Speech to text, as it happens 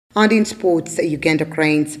And in sports, Uganda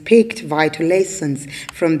Cranes picked vital lessons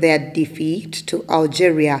from their defeat to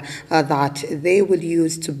Algeria that they will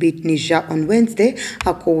use to beat Niger on Wednesday,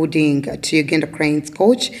 according to Uganda Cranes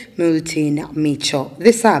coach Mulitin Micho.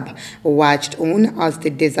 The Serb watched on as the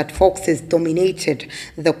Desert Foxes dominated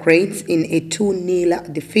the Cranes in a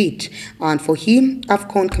 2-0 defeat, and for him,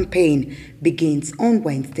 Afcon campaign begins on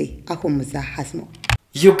Wednesday. Ahumuza has more.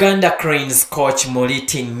 Uganda Cranes coach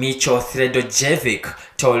Mulitin Micho Sredojevic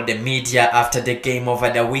told the media after the game over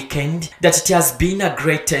the weekend that it has been a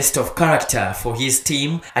great test of character for his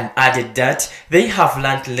team, and added that they have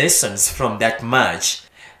learned lessons from that match.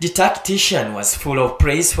 The tactician was full of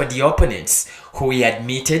praise for the opponents, who he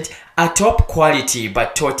admitted are top quality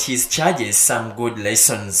but taught his charges some good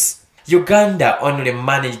lessons. Uganda only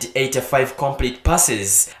managed 85 complete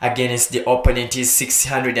passes against the opponent's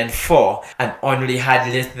 604 and only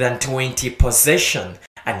had less than 20 possession,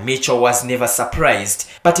 and Micho was never surprised,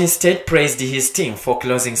 but instead praised his team for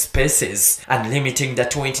closing spaces and limiting the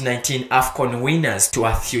 2019 Afcon winners to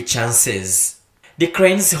a few chances. The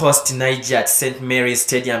Cranes host Niger at St. Mary's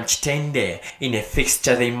Stadium Chitende in a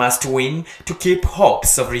fixture they must win to keep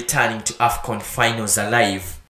hopes of returning to Afcon finals alive.